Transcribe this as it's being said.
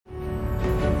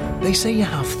They say you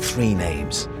have 3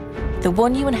 names. The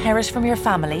one you inherit from your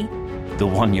family. The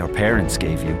one your parents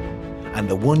gave you. And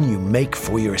the one you make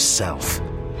for yourself.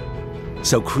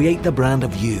 So create the brand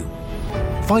of you.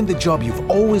 Find the job you've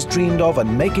always dreamed of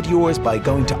and make it yours by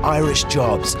going to Irish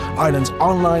Jobs, Ireland's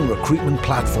online recruitment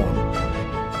platform.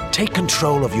 Take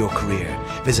control of your career.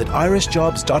 Visit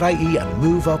irishjobs.ie and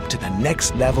move up to the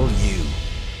next level you.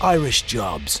 Irish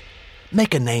Jobs.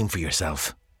 Make a name for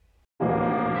yourself.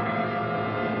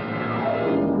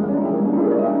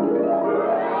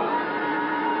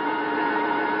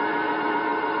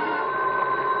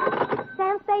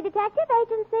 Sam Spade Detective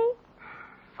Agency.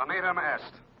 Finitum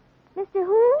est. Mr.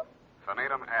 Who?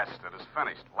 Finitum est. It is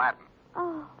finished. Latin.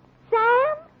 Oh,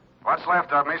 Sam? What's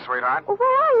left of me, sweetheart? Well,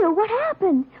 where are you? What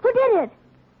happened? Who did it?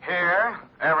 Here,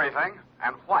 everything,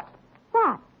 and what?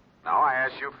 What? No, I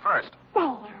asked you first.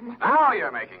 Sam. Now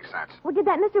you're making sense. Well, did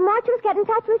that Mr. Mortuus get in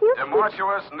touch with you?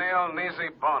 Demortuus nil nisi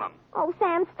bonum. Oh,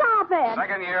 Sam, stop it.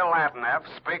 2nd year Latin, F.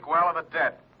 Speak well of the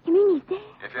dead. You mean he's dead?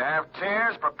 If you have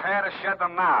tears, prepare to shed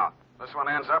them now. This one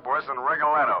ends up worse than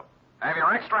Rigoletto. Have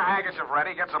your extra handkerchief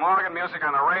ready, get some organ music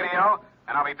on the radio,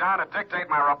 and I'll be down to dictate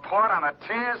my report on the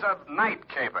Tears of Night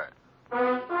caper.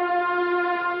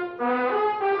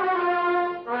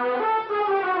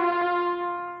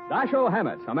 Dashiell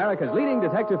Hammett, America's leading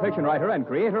detective fiction writer and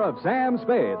creator of Sam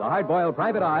Spade, the hard-boiled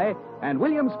private eye, and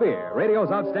William Spear, radio's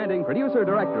outstanding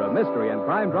producer-director of mystery and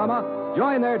crime drama,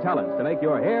 join their talents to make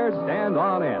your hair stand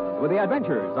on end with the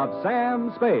adventures of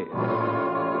Sam Spade.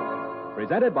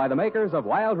 Presented by the makers of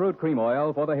Wild Root Cream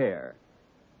Oil for the hair.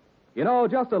 You know,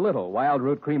 just a little Wild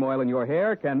Root Cream Oil in your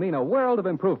hair can mean a world of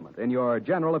improvement in your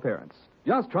general appearance.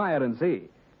 Just try it and see.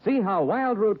 See how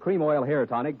Wild Root Cream Oil Hair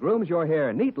Tonic grooms your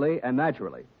hair neatly and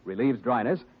naturally, relieves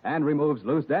dryness, and removes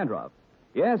loose dandruff.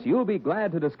 Yes, you'll be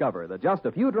glad to discover that just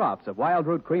a few drops of Wild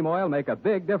Root Cream Oil make a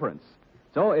big difference.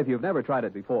 So if you've never tried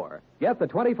it before, get the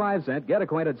 25-cent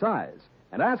get-acquainted size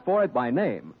and ask for it by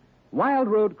name. Wild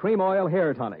Root Cream Oil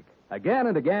Hair Tonic. Again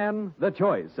and again, the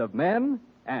choice of men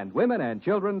and women and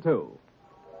children, too.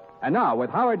 And now, with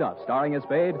Howard Duff starring as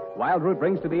Spade, Wild Root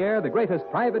brings to the air the greatest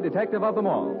private detective of them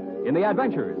all in the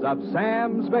adventures of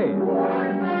Sam Spade.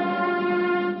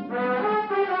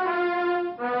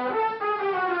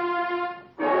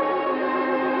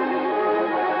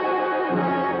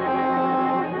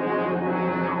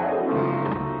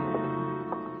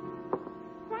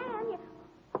 Sam,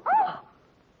 Oh!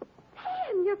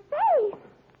 Sam, your face.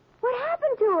 What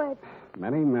happened to it?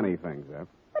 Many things, Eph.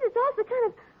 But it's also kind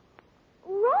of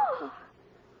raw.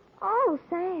 Oh,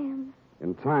 Sam.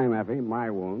 In time, Effie, my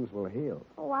wounds will heal.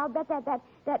 Oh, I'll bet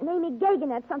that Mamie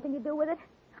Gagan had something to do with it.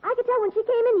 I could tell when she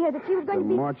came in here that she was going to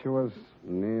be... Demortuus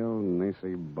nil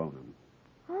nisi bonum.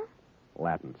 Huh?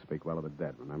 Latin. Speak well of the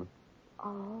dead, remember?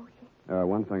 Oh,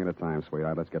 One thing at a time,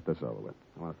 sweetheart. Let's get this over with.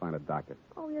 I want to find a doctor.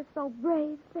 oh, you're so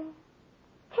brave, Sam.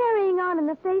 Carrying on in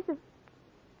the face of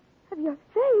your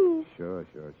face. Sure.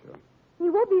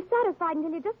 You won't be satisfied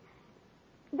until you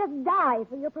just die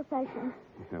for your profession.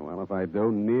 Yeah, well, if I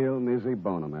do, nil nisi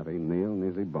bonum, Effie. Nil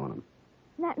nisi bonum.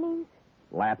 And that means...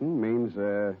 Latin means,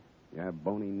 you have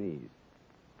bony knees.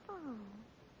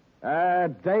 Oh.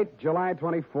 Date, July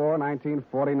 24,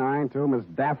 1949, to Miss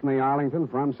Daphne Arlington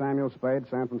from Samuel Spade,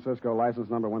 San Francisco, license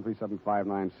number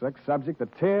 137596. Subject, the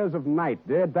Tears of Night.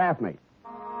 Dear Daphne,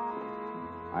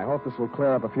 I hope this will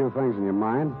clear up a few things in your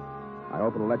mind. I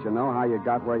hope it'll let you know how you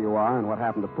got where you are and what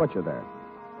happened to put you there.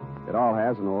 It all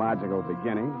has an illogical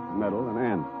beginning, middle, and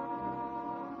end.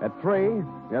 At 3,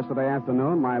 yesterday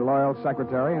afternoon, my loyal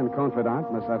secretary and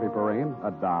confidant, Miss Effie Perrine,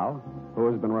 a doll,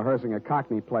 who has been rehearsing a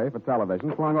Cockney play for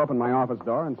television, flung open my office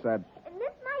door and said,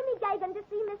 Miss Mamie Gagan to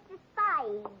see Mr.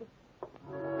 Spade.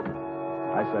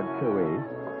 I said, Cooey.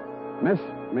 Miss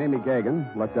Mamie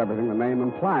Gagan looked everything the name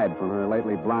implied, from her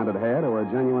lately blonded hair to her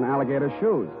genuine alligator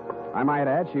shoes. I might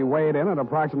add, she weighed in at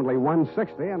approximately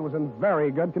 160 and was in very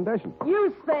good condition.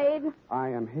 You, Spade. I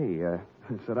am he.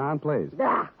 Sit down, please.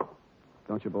 Ah,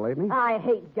 Don't you believe me? I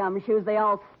hate gumshoes. They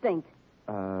all stink.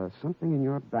 Something in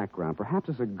your background. Perhaps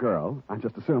as a girl. I'm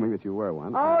just assuming that you were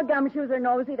one. All gumshoes are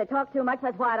nosy. They talk too much.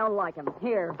 That's why I don't like them.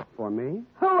 Here. For me?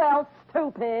 Who else,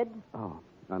 stupid? Oh,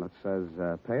 and it says,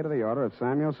 pay to the order of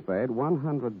Samuel Spade,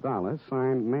 $100,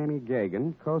 signed Mamie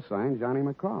Gagan, co-signed Johnny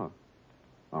McCall.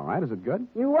 All right, is it good?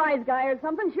 You wise guy or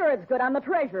something? Sure it's good. I'm the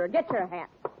treasurer. Get your hat.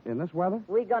 In this weather?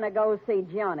 We gonna go see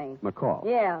Johnny. McCall.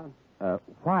 Yeah.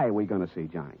 Why are we going to see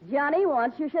Johnny? Johnny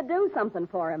wants you should do something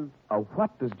for him.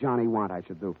 What does Johnny want I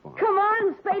should do for him? Come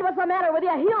on, Spade, what's the matter with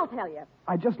you? He'll tell you.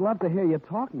 I just love to hear you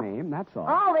talk, Mame, that's all.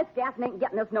 All this gassing ain't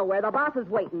getting us nowhere. The boss is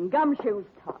waiting. Gumshoes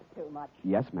talk too much.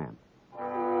 Yes, ma'am.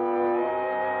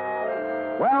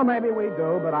 Well, maybe we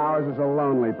do, but ours is a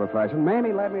lonely profession.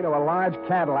 Mamie led me to a large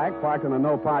Cadillac parked in a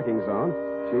no-parking zone.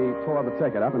 She tore the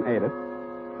ticket up and ate it.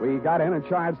 We got in and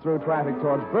charged through traffic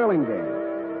towards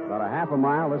Burlingame. About a half a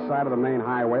mile this side of the main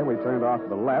highway, we turned off to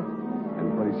the left,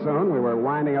 and pretty soon we were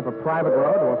winding up a private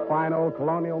road to a fine old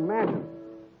colonial mansion.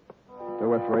 2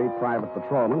 or 3 private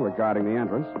patrolmen were guarding the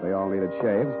entrance. They all needed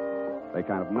shaves. They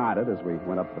kind of nodded as we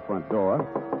went up to the front door.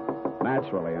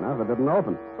 Naturally enough, it didn't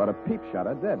open, but a peep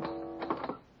shutter did.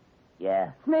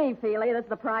 Yeah? It's me, Feely. This is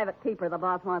the private peeper the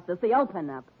boss wants to see. Open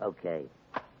up. Okay.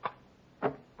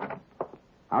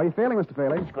 How are you feeling, Mr.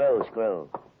 Feely? Screw.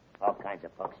 All kinds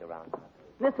of folks around.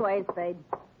 This way, Spade.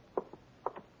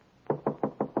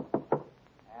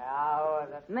 How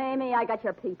is it? Mamie, I got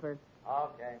your peepers.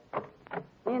 Okay.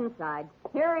 Inside.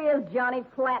 Here he is, Johnny,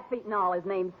 flat feet and all. His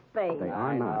name's Spade. They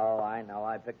are not. I know.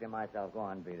 I picked him myself. Go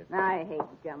on, beat it. I hate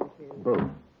gumshoes.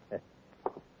 Boo.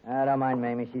 Don't mind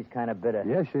Mamie. She's kind of bitter.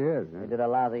 Yes, she is. They did a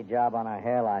lousy job on her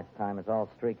hair last time. It's all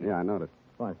streaky. Yeah, I noticed.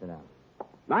 Go on, sit down.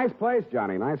 Nice place,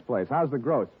 Johnny. Nice place. How's the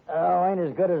gross? Oh, ain't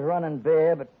as good as running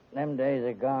beer, but them days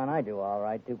are gone. I do all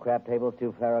right. 2 crap tables,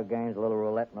 2 faro games, a little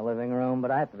roulette in the living room, but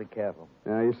I have to be careful.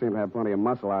 Yeah, you seem to have plenty of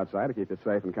muscle outside to keep you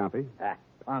safe and comfy.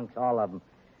 Punks, all of them.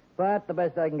 But the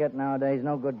best I can get nowadays,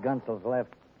 no good gunsels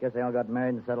left. Guess they all got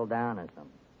married and settled down or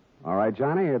something. All right,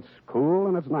 Johnny, it's cool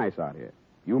and it's nice out here.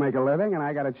 You make a living, and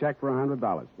I got a check for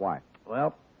 $100. Why?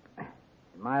 Well, in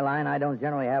my line, I don't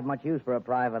generally have much use for a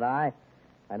private eye.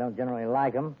 I don't generally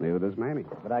like them. Neither does Mamie.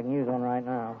 But I can use one right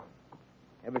now.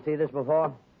 Ever see this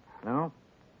before? No?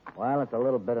 Well, it's a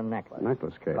little bit of necklace.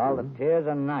 Necklace case. Called the Tears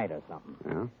of Night or something.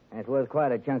 Yeah? And it's worth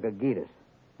quite a chunk of Geetus.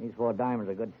 These 4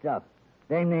 diamonds are good stuff.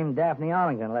 Dame named Daphne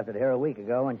Arlington left it here a week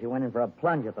ago when she went in for a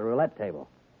plunge at the roulette table.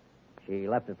 She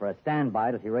left it for a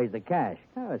standby till she raised the cash.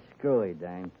 Oh, screwy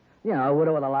dame. You know, a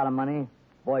widow with a lot of money.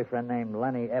 Boyfriend named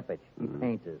Lenny Eppich. He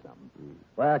paints or something.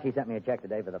 Well, she sent me a check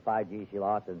today for the 5 G's she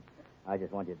lost, and I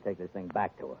just want you to take this thing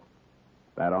back to her.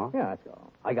 That all? Yeah, that's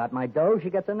all. I got my dough, she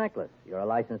gets a necklace. You're a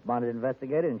licensed bonded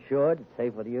investigator, insured, it's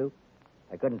safe with you.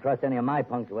 I couldn't trust any of my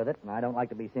punks with it, and I don't like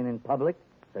to be seen in public,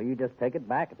 so you just take it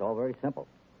back. It's all very simple.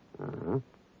 Uh-huh.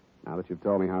 Now that you've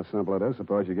told me how simple it is,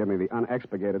 suppose you give me the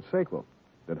unexpurgated sequel.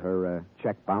 Did her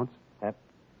check bounce? Yep.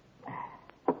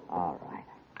 All right.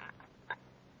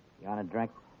 You want a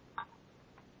drink?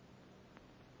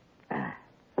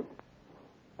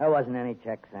 There wasn't any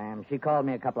check, Sam. She called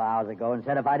me a couple of hours ago and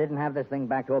said if I didn't have this thing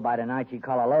back to her by tonight, she'd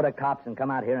call a load of cops and come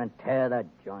out here and tear the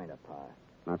joint apart.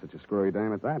 Not such a screwy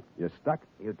dame at that. You're stuck.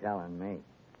 You telling me.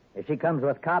 If she comes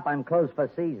with cop, I'm closed for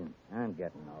season. I'm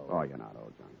getting old. Oh, you're not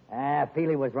old, Johnny.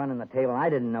 Feely was running the table, and I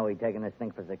didn't know he'd taken this thing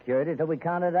for security until we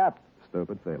counted up.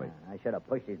 Stupid Feely. I should have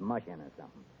pushed his mush in or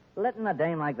something. Letting a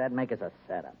dame like that make us a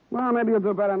setup. Well, maybe you'll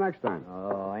do better next time.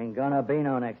 Oh, ain't gonna be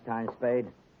no next time, Spade.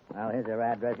 Well, here's her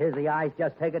address. Here's the ice.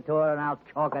 Just take it to her, and I'll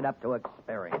chalk it up to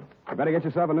experience. You better get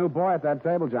yourself a new boy at that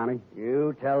table, Johnny.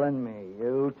 You telling me.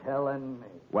 You telling me.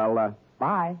 Well,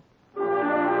 bye.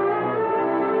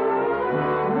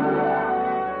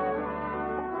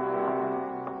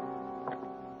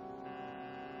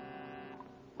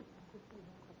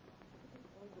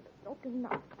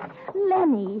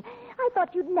 Lenny, I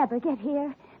thought you'd never get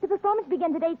here. The performance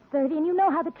begins at 8:30, and you know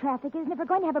how the traffic is, and if we're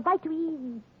going to have a bite to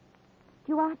eat...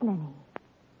 You aren't Lenny.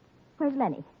 Where's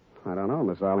Lenny? I don't know,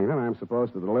 Miss Arlington. I'm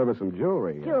supposed to deliver some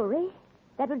jewelry. Jewelry?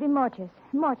 That would be Mortuous.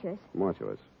 Mortuous.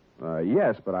 Mortuous.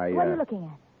 Yes, but I... What are you looking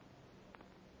at?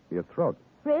 Your throat.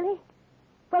 Really?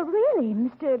 Well, really,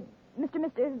 Mr.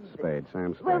 Spade,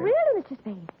 Sam Spade. Well, really, Mr.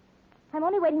 Spade. I'm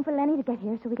only waiting for Lenny to get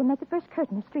here so we can make the first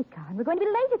curtain of Streetcar, and we're going to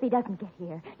be late if he doesn't get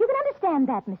here. You can understand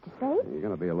that, Mr. Spade. You're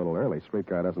going to be a little early.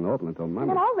 Streetcar doesn't open until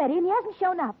Monday. Not already, and he hasn't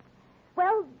shown up.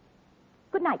 Well,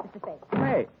 good night, Mr. Spade.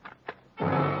 Hey.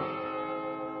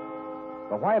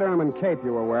 The white ermine cape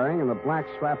you were wearing and the black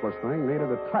strapless thing needed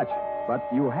a touch, but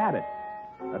you had it.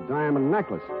 A diamond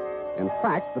necklace. In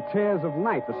fact, the Tears of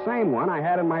Night, the same one I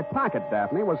had in my pocket,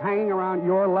 Daphne, was hanging around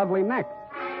your lovely neck.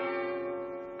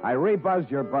 I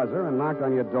rebuzzed your buzzer and knocked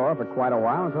on your door for quite a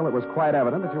while until it was quite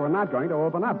evident that you were not going to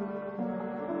open up.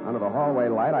 Under the hallway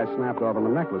light, I snapped open the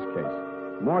necklace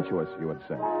case. Mortuous, you had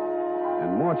said.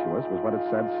 And mortuous was what it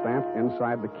said stamped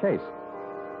inside the case.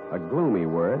 A gloomy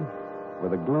word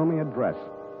with a gloomy address.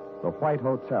 The White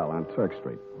Hotel on Turk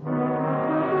Street.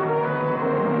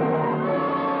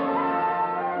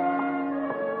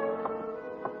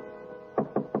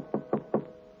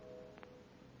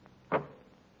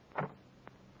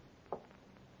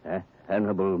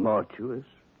 Hannibal Mortuous.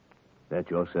 At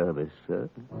your service, sir.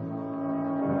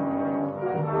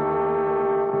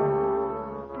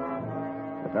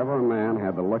 If ever a man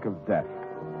had the look of death,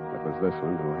 the It was this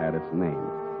one who had its name.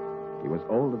 He was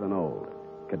older than old,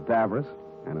 cadaverous,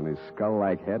 and in his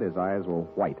skull-like head, his eyes were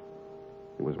white.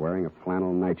 He was wearing a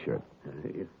flannel nightshirt.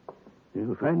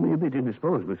 You find me a bit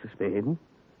indisposed, Mr. Spade. And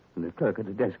the clerk at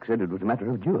the desk said it was a matter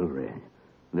of jewelry.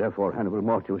 Therefore, Hannibal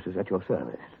Mortuus is at your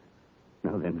service.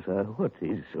 Now then, sir, what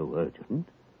is so urgent?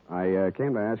 I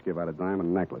came to ask you about a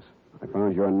diamond necklace. I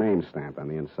found your name stamped on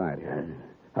the inside here.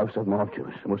 House of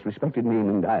Mortuus, a most respected name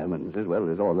in diamonds, as well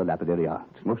as all the lapidary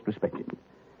arts. Most respected.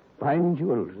 Fine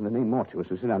jewels, and the name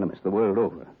Mortuus is synonymous the world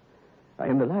over. I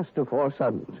am the last of 4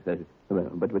 sons.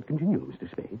 But continue, Mr.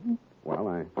 Spade. Well,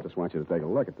 I just want you to take a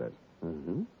look at this.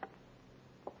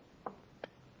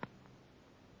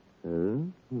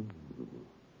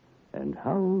 And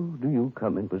how do you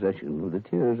come in possession of the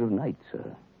Tears of Night,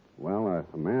 sir? Well,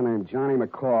 a man named Johnny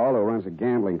McCall, who runs a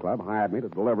gambling club, hired me to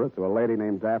deliver it to a lady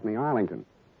named Daphne Arlington.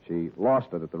 She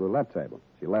lost it at the roulette table.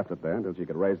 She left it there until she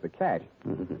could raise the cash.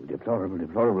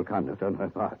 Deplorable conduct on her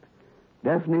part.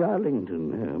 Daphne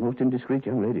Arlington, a most indiscreet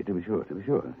young lady, to be sure.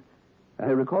 I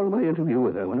recall my interview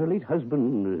with her when her late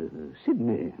husband,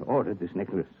 Sidney, ordered this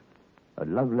necklace. A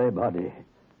lovely body,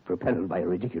 propelled by a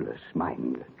ridiculous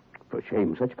mind. For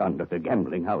shame, such conduct, a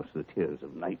gambling house, the Tears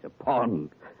of Night, a pawn.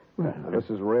 Well, this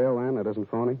is real, then? It isn't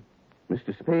phony?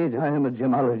 Mr. Spade, I am a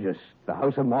gemologist. The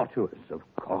House of Mortuus. Of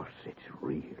course, it's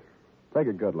real. Take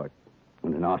a good look.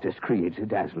 When an artist creates a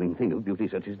dazzling thing of beauty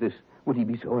such as this, would he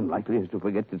be so unlikely as to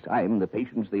forget the time, the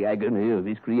patience, the agony of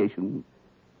his creation?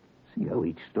 See how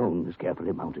each stone is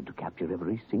carefully mounted to capture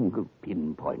every single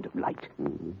pinpoint of light.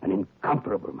 An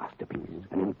incomparable masterpiece.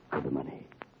 And in good money.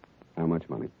 How much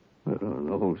money? On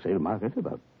the wholesale market,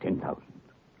 about 10,000.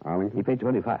 Arlington? He paid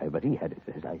 25, but he had it,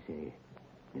 as I say,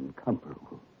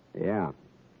 incomparable. Yeah.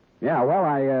 Yeah, well,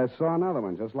 I saw another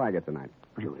one just like it tonight.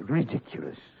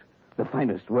 Ridiculous. The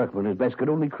finest workman at best could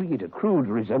only create a crude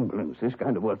resemblance. This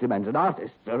kind of work demands an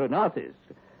artist, sir, an artist.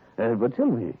 But tell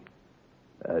me,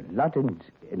 Latin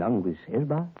en anguis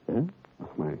herba? Huh?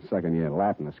 My second year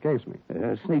Latin escapes me.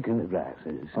 Snake in the grass.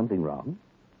 Something wrong?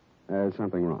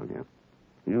 Something wrong, yeah.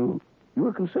 You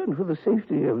are concerned for the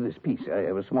safety of this piece. I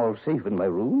have a small safe in my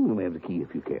room. You may have the key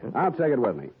if you care. I'll take it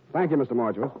with me. Thank you, Mr.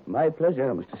 Mortuus. My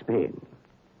pleasure, Mr. Spade.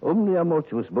 Omnia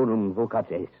Mortuus bonum vocat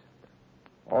est.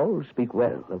 All speak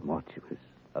well of Mortuus,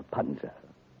 of Panza.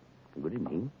 Good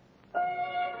evening.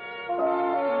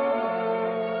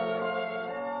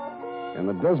 In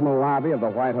the dismal lobby of the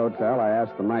White Hotel, I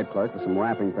asked the night clerk for some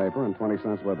wrapping paper and 20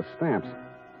 cents worth of stamps.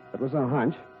 It was a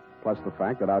hunch, plus the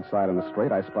fact that outside in the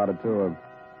street I spotted 2 of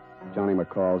Johnny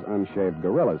McCall's unshaved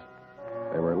gorillas.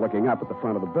 They were looking up at the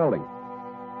front of the building.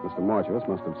 Mr. Mortuus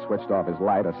must have switched off his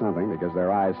light or something because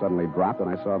their eyes suddenly dropped and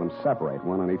I saw them separate,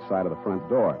 one on each side of the front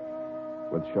door.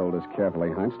 With shoulders carefully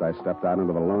hunched, I stepped out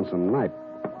into the lonesome night.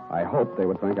 I hoped they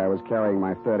would think I was carrying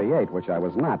my .38, which I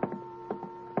was not.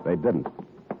 They didn't.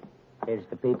 Here's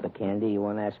the paper, Candy. You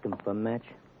want to ask him for a match?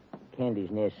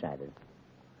 Candy's nearsighted.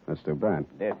 That's too bad.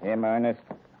 This him, Ernest?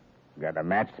 Got a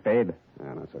match, Spade?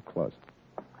 Yeah, not so close.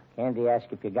 Candy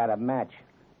asked if you got a match.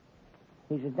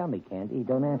 He's a dummy, Candy. He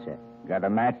don't answer. Got a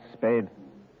match, Spade?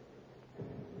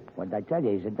 What'd I tell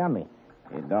you? He's a dummy.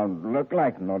 He don't look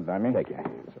like no dummy. Take your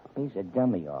hands off. He's a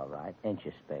dummy, all right. Ain't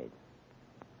you, Spade?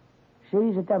 See,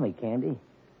 he's a dummy, Candy.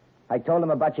 I told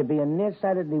him about you being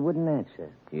nearsighted and he wouldn't answer.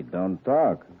 He don't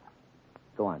talk.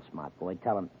 Go on, smart boy.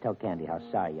 Tell Candy how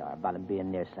sorry you are about him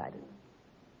being nearsighted.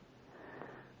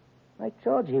 I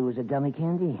told you he was a dummy,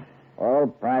 Candy. All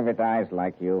private eyes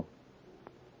like you.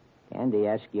 Candy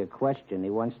asked you a question. He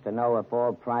wants to know if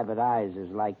all private eyes is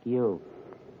like you.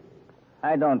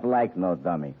 I don't like no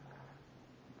dummy.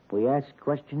 We ask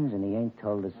questions and he ain't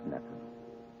told us nothing.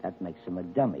 That makes him a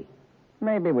dummy.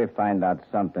 Maybe we find out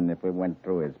something if we went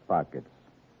through his pockets.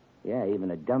 Yeah, even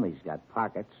a dummy's got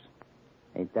pockets.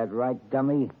 Ain't that right,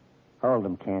 dummy? Hold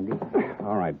him, Candy.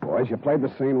 All right, boys. You played the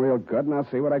scene real good, and I'll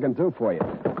see what I can do for you.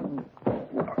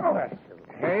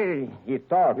 Hey, he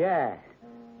talks. Yeah.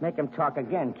 Make him talk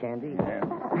again, Candy.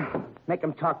 Make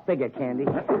him talk bigger, Candy.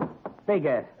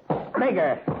 Bigger.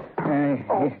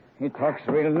 He talks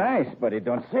real nice, but he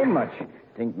don't say much.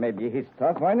 Think maybe he's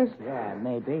tough, Ernest? Yeah,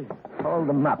 maybe. Hold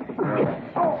him up.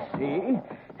 See?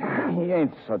 He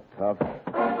ain't so tough.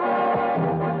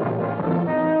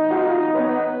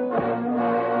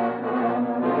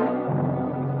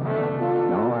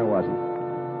 No, I wasn't.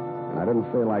 And I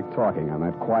didn't feel like talking on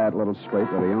that quiet little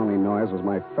street where the only noise was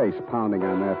my face pounding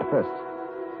on their fists.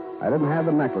 I didn't have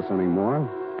the necklace anymore,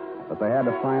 but they had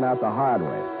to find out the hard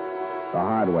way. The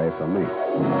hard way for me.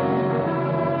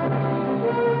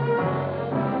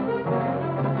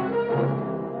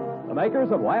 The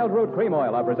makers of Wild Root Cream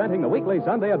Oil are presenting the weekly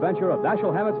Sunday adventure of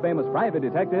Dashiell Hammett's famous private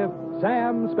detective,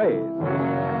 Sam Spade.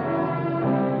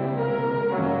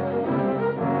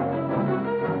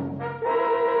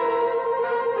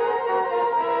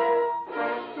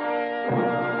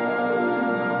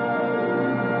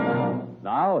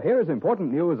 Now, here's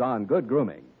important news on good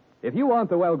grooming. If you want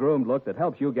the well-groomed look that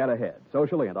helps you get ahead,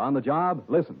 socially and on the job,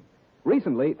 listen.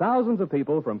 Recently, thousands of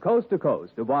people from coast to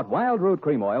coast who bought Wild Root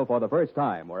Cream Oil for the first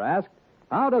time were asked,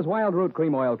 how does Wild Root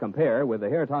Cream Oil compare with the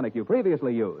hair tonic you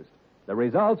previously used? The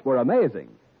results were amazing.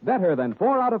 Better than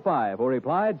 4 out of 5 who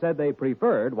replied said they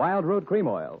preferred Wild Root Cream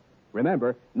Oil.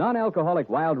 Remember, non-alcoholic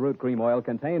Wild Root Cream Oil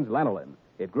contains lanolin.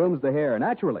 It grooms the hair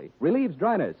naturally, relieves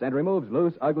dryness, and removes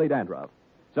loose, ugly dandruff.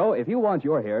 So if you want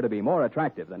your hair to be more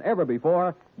attractive than ever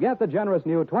before, get the generous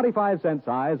new 25-cent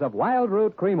size of Wild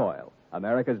Root Cream Oil,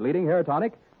 America's leading hair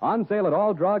tonic, on sale at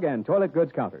all drug and toilet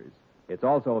goods counters. It's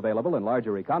also available in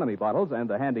larger economy bottles and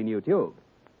the handy new tube.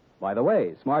 By the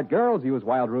way, smart girls use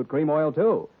Wild Root Cream Oil,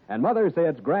 too, and mothers say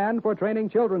it's grand for training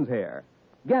children's hair.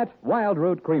 Get Wild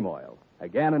Root Cream Oil.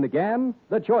 Again and again,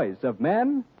 the choice of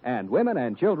men and women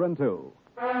and children, too.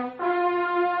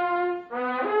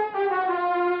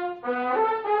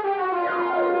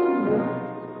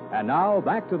 And now,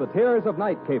 back to the Tears of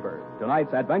Night caper.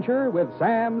 Tonight's adventure with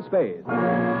Sam Spade.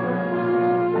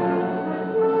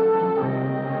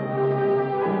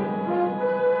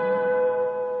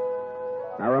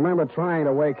 I remember trying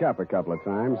to wake up a couple of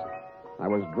times. I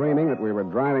was dreaming that we were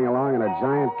driving along in a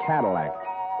giant Cadillac.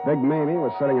 Big Mamie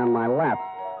was sitting on my lap.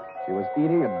 She was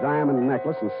eating a diamond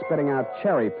necklace and spitting out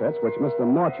cherry pits, which Mr.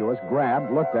 Mortuus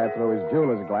grabbed, looked at through his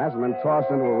jeweler's glass, and then tossed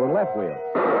into a roulette wheel.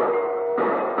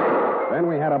 Then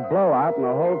we had a blowout, and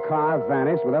the whole car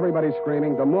vanished with everybody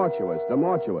screaming, "Demortuous,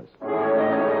 Demortuous."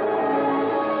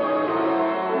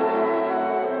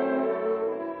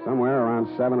 Somewhere around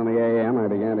 7 in the a.m., I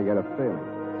began to get a feeling.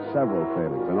 Several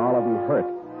feelings, and all of them hurt.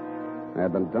 I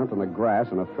had been dumped in the grass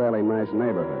in a fairly nice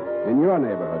neighborhood. In your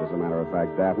neighborhood, as a matter of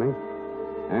fact, Daphne.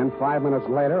 And 5 minutes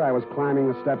later, I was climbing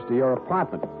the steps to your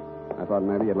apartment. I thought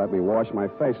maybe you'd let me wash my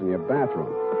face in your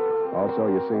bathroom. Also,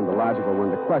 you seemed the logical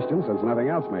one to question since nothing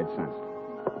else made sense.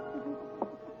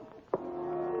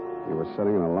 You were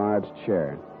sitting in a large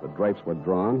chair. The drapes were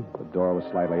drawn, the door was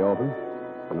slightly open,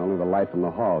 and only the light from the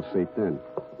hall seeped in.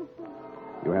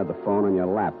 You had the phone on your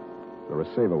lap. The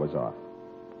receiver was off.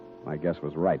 My guess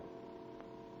was right.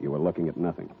 You were looking at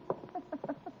nothing.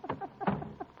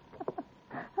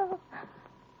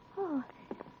 Oh,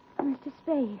 Mr.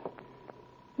 Spade.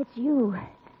 It's you.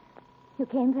 You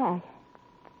came back.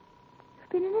 You've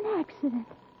been in an accident.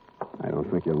 I don't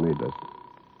think you'll need this.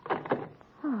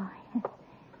 Oh, yes.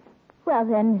 Well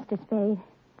then, Mr. Spade.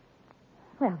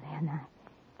 Well then,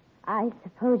 I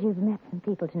suppose you've met some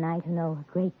people tonight who know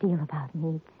a great deal about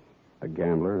me. A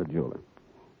gambler, a jeweler.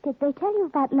 Did they tell you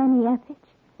about Lenny Effich?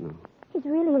 No. He's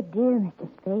really a dear, Mr.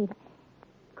 Spade.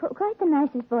 Quite the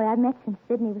nicest boy I've met since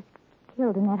Sidney was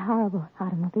killed in that horrible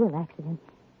automobile accident.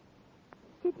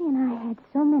 Sidney and I had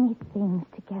so many things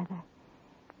together.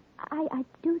 I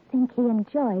do think he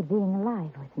enjoyed being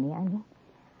alive with me. I mean,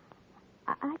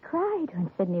 I cried when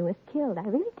Sidney was killed. I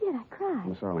really did. I cried.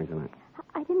 Miss Arlington,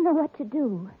 I didn't know what to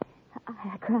do.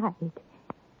 I cried.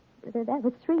 That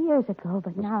was 3 years ago,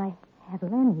 but now I have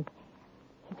Lenny.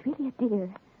 He's really a dear.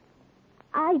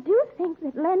 I do think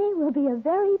that Lenny will be a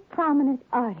very prominent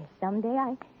artist someday.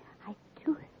 I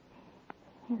do.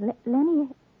 Lenny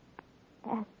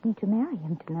asked me to marry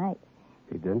him tonight.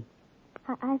 He did?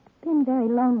 I've been very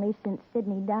lonely since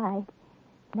Sidney died.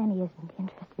 Lenny isn't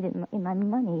interested in my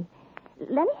money.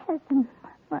 Lenny has some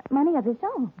money of his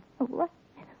own. What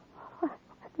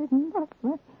didn't know?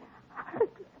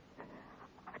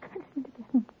 I can't seem to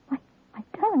get my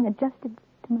tongue adjusted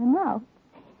to my mouth.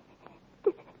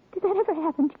 Did that ever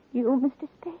happen to you, Mr.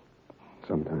 Spade?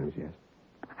 Sometimes, yes.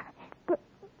 But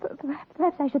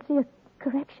perhaps I should see a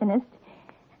correctionist.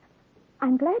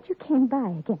 I'm glad you came by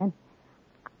again.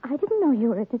 I didn't know you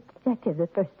were a detective the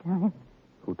first time.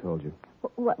 Who told you?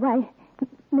 Why,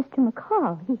 Mr.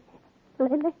 McCall.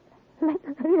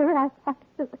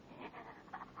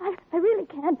 I really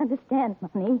can't understand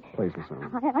money. Please, Miss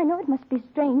Arlington. I know it must be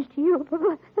strange to you, but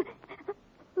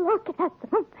look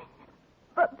at them.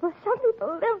 But some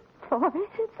people live for it,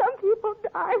 and some people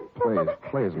die.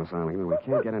 Please, Miss Arlington, we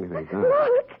can't get anything done.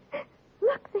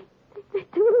 Look, they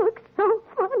do look so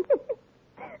funny.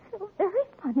 So very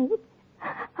funny.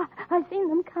 I've seen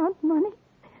them count money.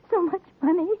 So much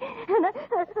money. And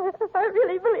I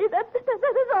really believe that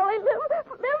is all they live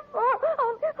for.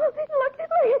 Oh, look.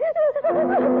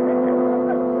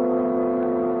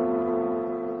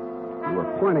 You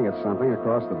were pointing at something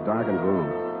across the darkened room.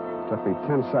 Took me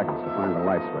 10 seconds to find the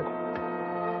light switch.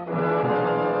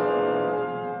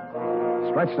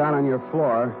 Stretched out on your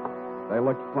floor, they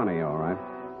looked funny, all right.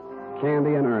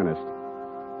 Candy and Ernest.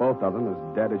 Both of them as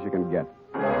dead as you can get.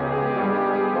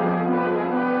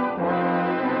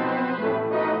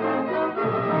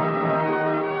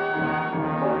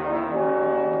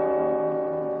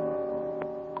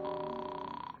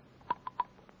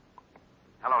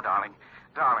 Hello, darling.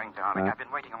 Darling. I've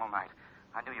been waiting all night.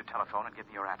 I knew you'd telephone and give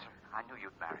me your answer. I knew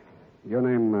you'd marry me. Your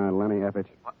name, Lenny Eppich?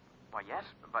 Why, yes,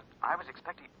 but I was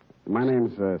expecting... My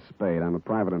name's Spade. I'm a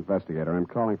private investigator. I'm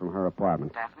calling from her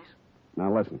apartment. Daphne's?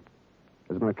 Now, listen.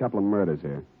 There's been a couple of murders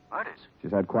here. Murders?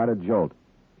 She's had quite a jolt.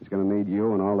 She's going to need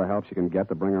you and all the help she can get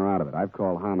to bring her out of it. I've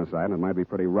called homicide, and it might be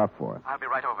pretty rough for her. I'll be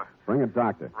right over. Bring a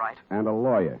doctor. Right. And a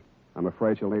lawyer. I'm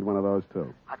afraid she'll need one of those,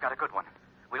 too. I've got a good one.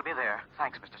 We'll be there.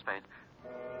 Thanks, Mr. Spade.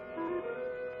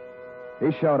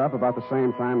 He showed up about the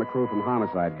same time the crew from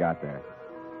homicide got there.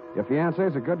 Your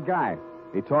fiancé's a good guy.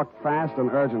 He talked fast and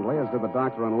urgently, as did the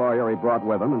doctor and lawyer he brought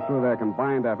with him, and through their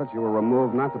combined efforts, you were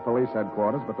removed not to police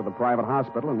headquarters, but to the private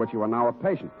hospital in which you are now a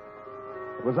patient.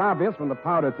 It was obvious from the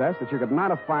powder test that you could not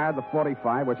have fired the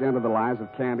 .45 which ended the lives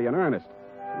of Candy and Ernest.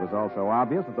 It was also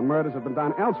obvious that the murders had been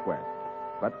done elsewhere.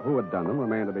 But who had done them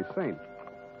remained to be seen.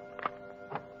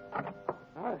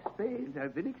 Ah, Spade,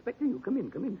 I've been expecting you. Come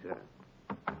in, sir.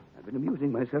 I've been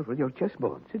amusing myself with your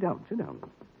chessboard. Sit down.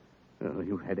 Oh,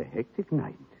 you've had a hectic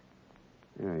night.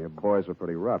 Yeah, your boys were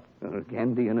pretty rough.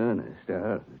 Candy and Ernest,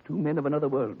 two men of another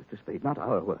world, Mr. Spade, not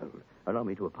our world. Allow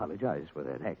me to apologize for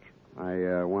that action.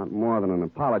 I want more than an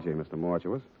apology, Mr.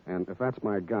 Mortuus. And if that's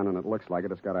my gun and it looks like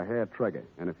it, it's got a hair trigger.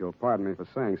 And if you'll pardon me for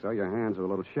saying so, your hands are a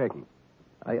little shaky.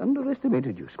 I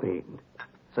underestimated you, Spade.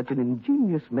 Such an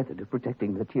ingenious method of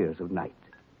protecting the tears of night.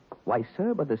 Why,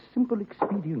 sir, by the simple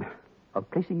expedient of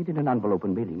placing it in an envelope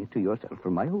and mailing it to yourself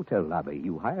from my hotel lobby,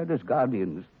 you hired as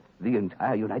guardians the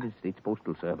entire United States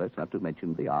Postal Service, not to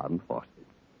mention the armed forces.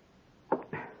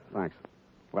 Thanks.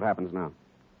 What happens now?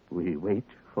 We wait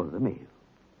for the mail.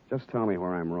 Just tell me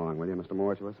where I'm wrong, will you, Mr.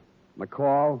 Mortuus?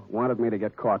 McCall wanted me to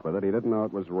get caught with it. He didn't know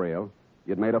it was real.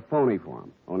 You'd made a phony for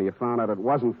him. Only you found out it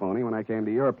wasn't phony when I came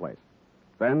to your place.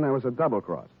 Then there was a double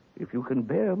cross. If you can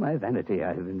bear my vanity,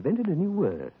 I've invented a new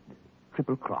word.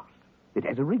 Triple cross. It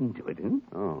has a ring to it,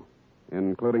 Oh.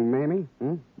 Including Mamie?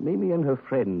 Mamie and her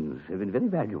friends have been very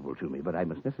valuable to me, but I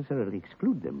must necessarily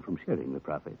exclude them from sharing the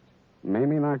profits.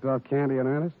 Mamie knocked off Candy and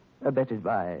Ernest? Abetted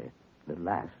by the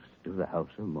last of the House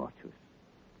of Mortuus.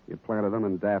 You planted them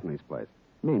in Daphne's place.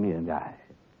 Mamie and I.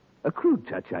 A crude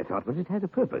touch, I thought, but it had a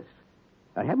purpose.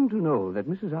 I happen to know that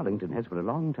Mrs. Arlington has for a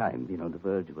long time been on the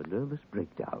verge of a nervous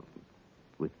breakdown.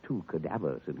 With two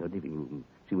cadavers in her living room,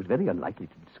 she was very unlikely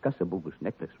to discuss a bogus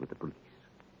necklace with the police.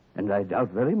 And I doubt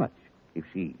very much if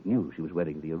she knew she was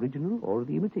wearing the original or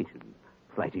the imitation.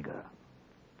 Flighty girl.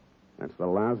 That's the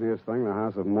lousiest thing the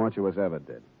House of Mortuus ever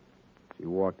did. She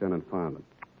walked in and found them.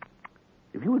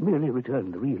 If you had merely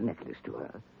returned the real necklace to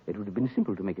her, it would have been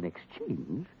simple to make an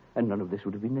exchange, and none of this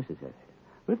would have been necessary.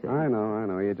 But I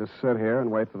know. You just sit here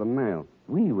and wait for the mail.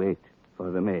 We wait for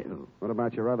the mail. What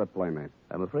about your other playmate?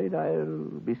 I'm afraid I'll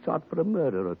be sought for a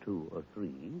murder or two or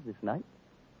three this night.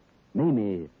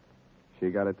 Mamie. She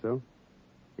got it, too?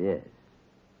 Yes.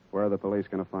 Where are the police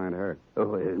going to find her?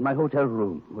 Oh, in my hotel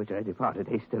room, which I departed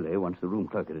hastily once the room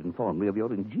clerk had informed me of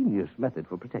your ingenious method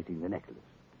for protecting the necklace.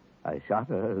 I shot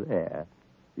her there.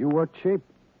 You were cheap.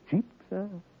 Cheap, sir?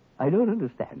 I don't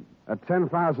understand. A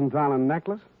 $10,000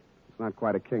 necklace? It's not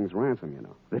quite a king's ransom, you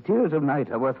know. The tears of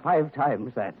night are worth 5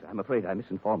 times that. I'm afraid I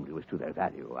misinformed you as to their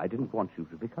value. I didn't want you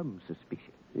to become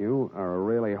suspicious. You are a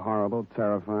really horrible,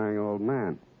 terrifying old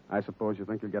man. I suppose you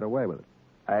think you'll get away with it.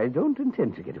 I don't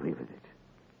intend to get away with it.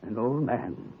 An old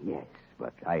man, yes,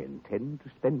 but I intend to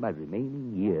spend my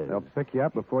remaining years... They'll pick you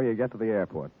up before you get to the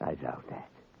airport. I doubt that.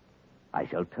 I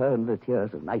shall turn the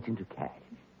tears of night into cash.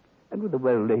 And with a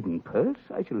well-laden purse,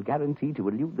 I shall guarantee to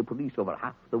elude the police over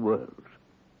half the world.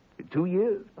 In 2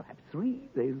 years, perhaps 3,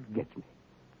 they'll get me.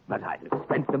 But I'll have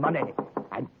spent the money,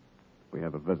 and... We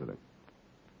have a visitor.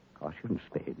 Caution,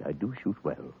 Spade. I do shoot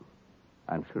well.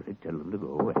 Answer it, tell them to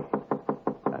go away.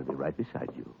 I'll be right beside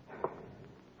you.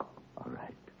 All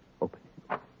right. Open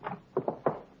it.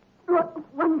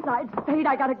 One side, Spade,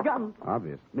 I got a gun.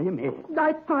 Obvious. Mamie.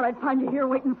 I thought I'd find you here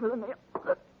waiting for the mail.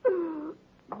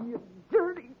 You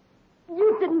dirty.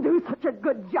 You didn't do such a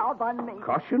good job on me.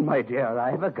 Caution, my dear.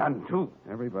 I have a gun, too.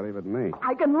 Everybody but me.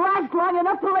 I can last long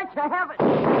enough to let you have it.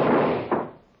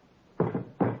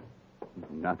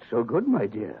 Not so good, my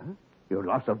dear. Your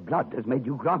loss of blood has made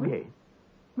you groggy.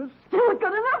 It's still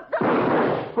good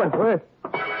enough. Wentworth.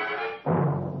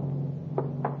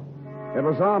 It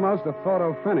was almost a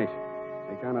photo finish.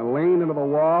 kind of leaned into the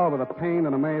wall with a pained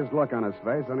and amazed look on his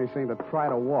face. Then he seemed to try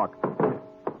to walk.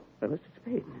 Mr.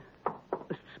 Spade.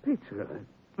 Mr. Spade, sir, I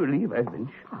believe I've been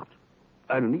shot.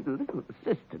 I'll need a little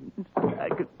assistance.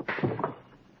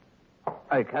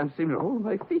 I can't seem to hold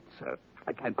my feet, sir.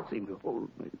 I can't seem to hold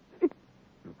my feet.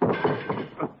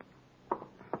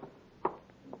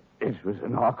 It was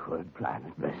an awkward plan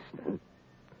at best.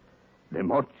 The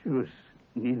mortuus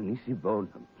nil nisi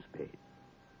bonum, Spade.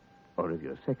 Or if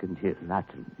your second-year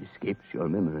Latin escapes your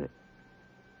memory,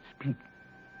 speak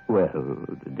well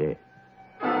the dead.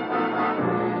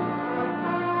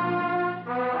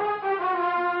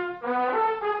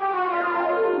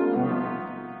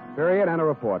 Period and a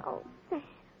report. Oh, Sam.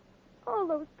 All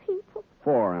those people.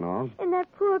 4 in all. And that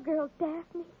poor girl,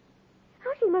 Daphne.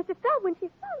 How she must have felt when she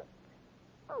saw it.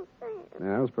 Oh, Sam.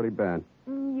 Yeah, it was pretty bad.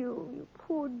 You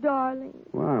poor darling.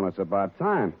 Well, it's about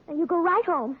time. And you go right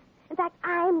home. In fact,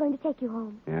 I'm going to take you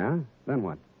home. Yeah? Then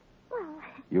what? Well,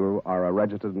 You are a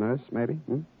registered nurse, maybe?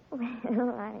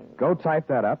 I... Go type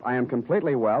that up. I am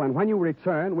completely well, and when you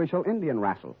return, we shall Indian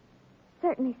wrestle.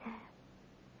 Certainly, Sam.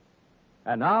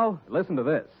 And now, listen to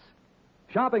this.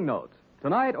 Shopping note.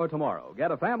 Tonight or tomorrow,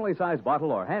 get a family-sized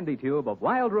bottle or handy tube of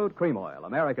Wild Root Cream Oil,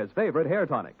 America's favorite hair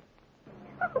tonic.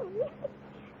 Oh,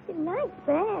 good night,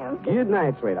 Sam. Good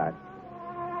night, sweetheart.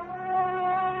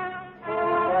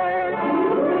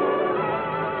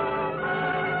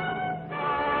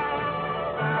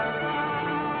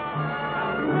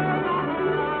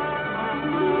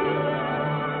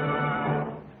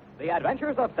 The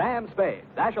Adventures of Sam Spade,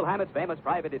 Dashiell Hammett's famous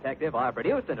private detective, are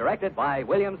produced and directed by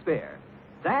William Spear.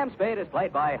 Sam Spade is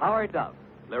played by Howard Duff.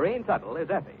 Lorene Tuttle is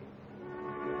Effie.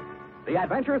 The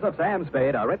Adventures of Sam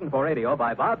Spade are written for radio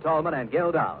by Bob Tallman and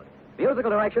Gil Dowd. Musical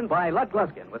direction by Lud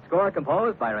Gluskin, with score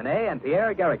composed by Renee and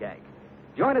Pierre Garrigang.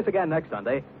 Join us again next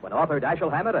Sunday when author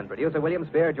Dashiell Hammett and producer William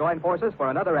Spear join forces for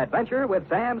another adventure with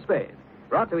Sam Spade.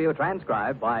 Brought to you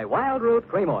transcribed by Wild Root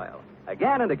Cream Oil.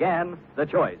 Again and again, the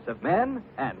choice of men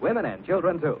and women and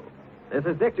children, too. This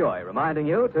is Dick Joy reminding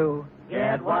you to...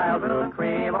 Get Wild Root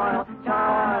Cream Oil,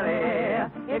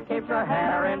 Charlie. It keeps your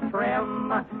hair in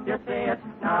trim. You see, it's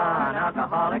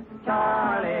non-alcoholic,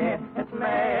 Charlie. It's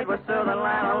made with soothing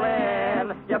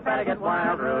lanolin. You better get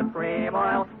Wild Root Cream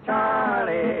Oil,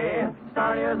 Charlie.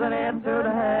 Start using it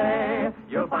today.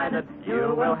 You'll find that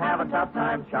you will have a tough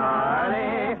time,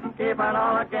 Charlie. Keeping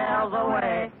all the gals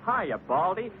away. Hiya,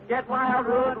 Baldy. Get Wild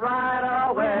Root right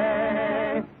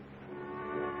away.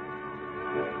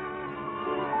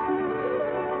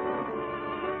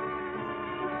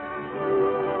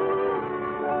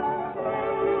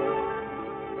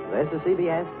 This is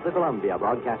CBS, the Columbia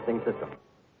Broadcasting System.